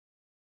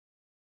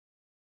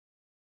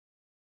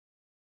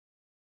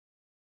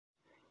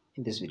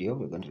In this video,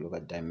 we're going to look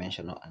at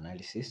dimensional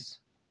analysis.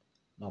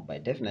 Now, by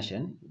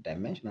definition,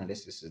 dimensional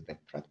analysis is the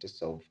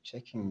practice of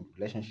checking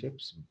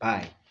relationships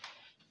by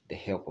the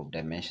help of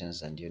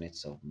dimensions and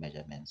units of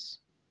measurements.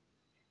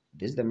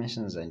 These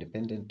dimensions are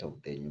independent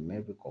of the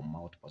numerical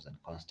multiples and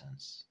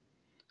constants.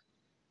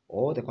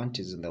 All the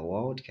quantities in the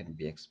world can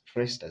be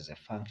expressed as a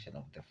function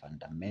of the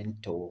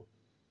fundamental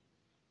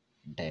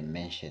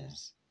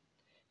dimensions.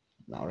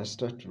 Now, let's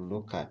start to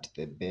look at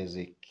the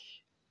basic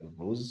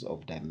rules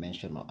of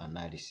dimensional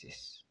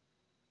analysis.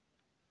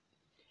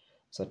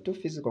 So two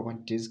physical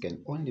quantities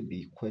can only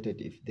be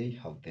equated if they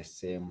have the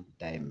same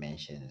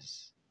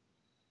dimensions.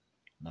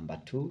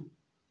 Number two,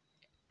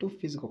 two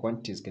physical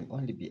quantities can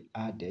only be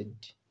added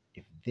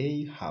if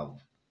they have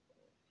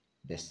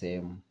the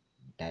same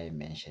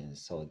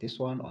dimensions. So this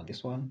one on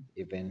this one,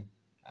 even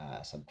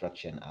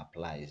subtraction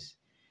applies.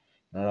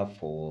 In order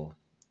for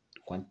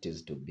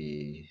quantities to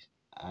be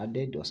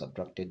added or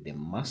subtracted, they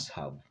must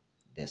have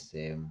the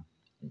same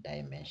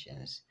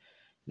dimensions.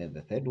 Then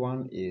the third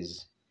one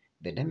is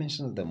the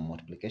dimension of the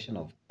multiplication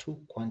of two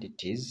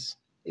quantities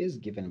is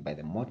given by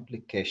the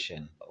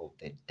multiplication of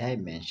the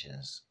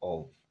dimensions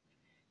of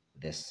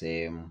the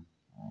same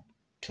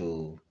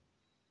two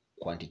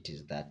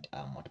quantities that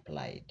are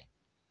multiplied.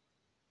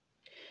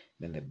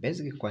 Then the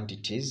basic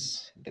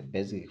quantities, the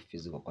basic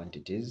physical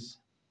quantities,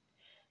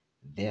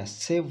 there are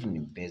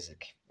 7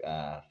 basic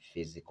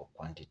physical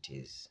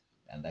quantities,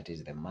 and that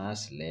is the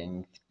mass,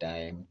 length,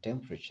 time,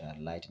 temperature,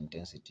 light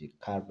intensity,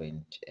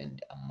 current,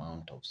 and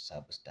amount of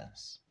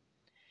substance.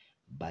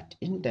 But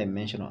in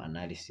dimensional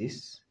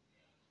analysis,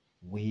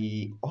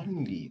 we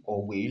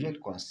usually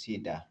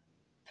consider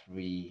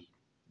 3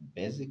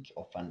 basic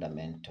or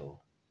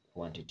fundamental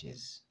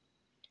quantities.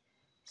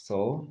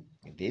 So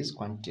these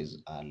quantities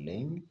are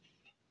length,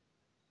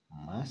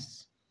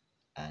 mass,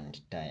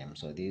 and time.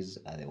 So these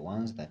are the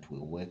ones that we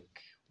work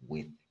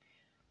with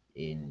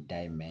in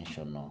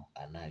dimensional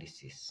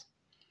analysis.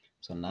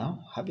 So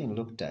now, having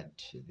looked at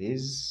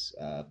these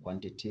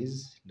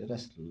quantities, let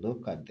us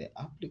look at the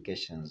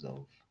applications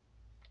of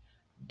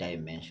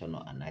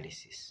dimensional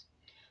analysis.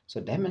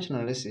 So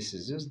dimensional analysis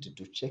is used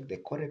to check the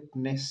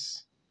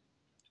correctness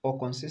or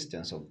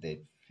consistency of the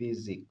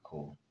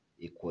physical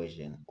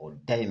equation or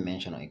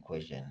dimensional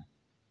equation.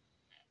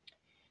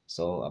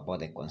 So about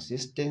the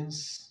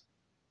consistency,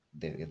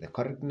 the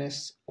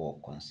correctness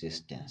or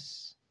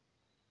consistency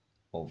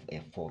of a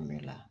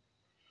formula.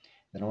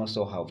 Then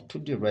also have to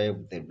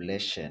derive the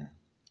relation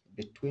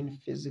between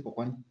physical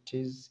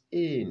quantities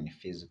in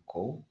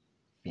physical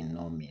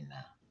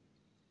phenomena.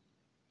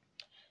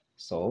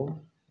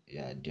 So,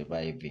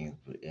 deriving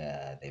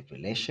the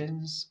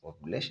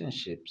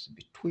relationships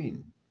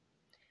between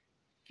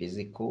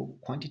physical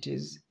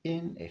quantities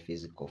in a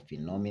physical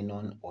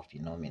phenomenon or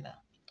phenomena.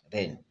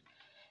 Then,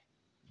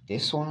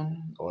 this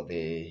one, or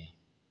the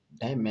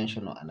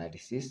dimensional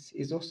analysis,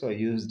 is also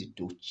used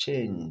to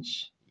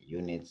change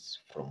units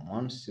from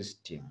one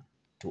system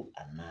to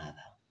another.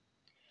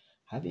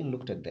 Having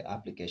looked at the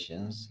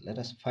applications, let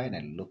us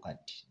finally look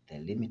at the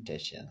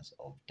limitations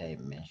of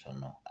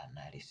dimensional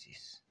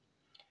analysis.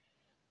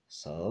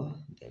 So,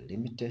 the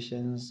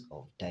limitations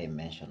of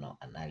dimensional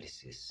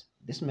analysis.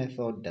 This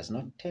method does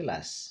not tell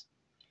us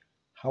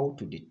how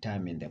to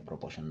determine the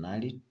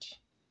proportionality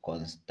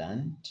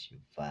constant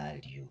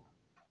value.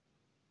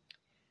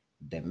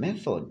 The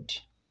method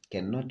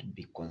cannot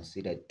be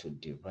considered to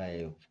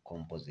derive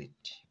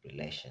composite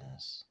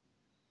relations.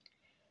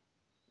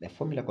 The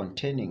formula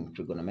containing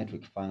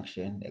trigonometric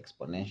function,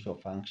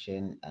 exponential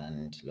function,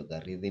 and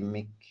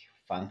logarithmic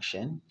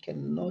function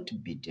cannot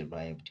be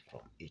derived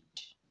from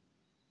it.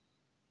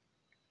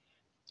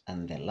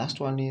 And the last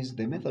one is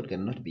the method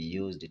cannot be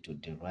used to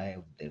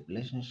derive the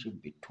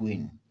relationship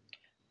between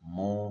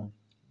more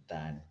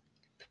than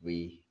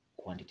 3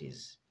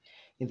 quantities.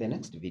 In the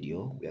next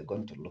video, we are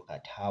going to look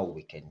at how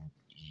we can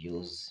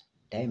use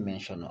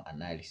dimensional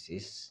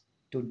analysis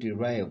to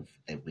derive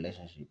the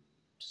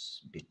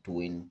relationships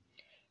between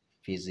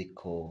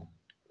physical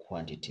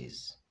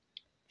quantities.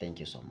 Thank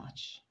you so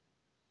much.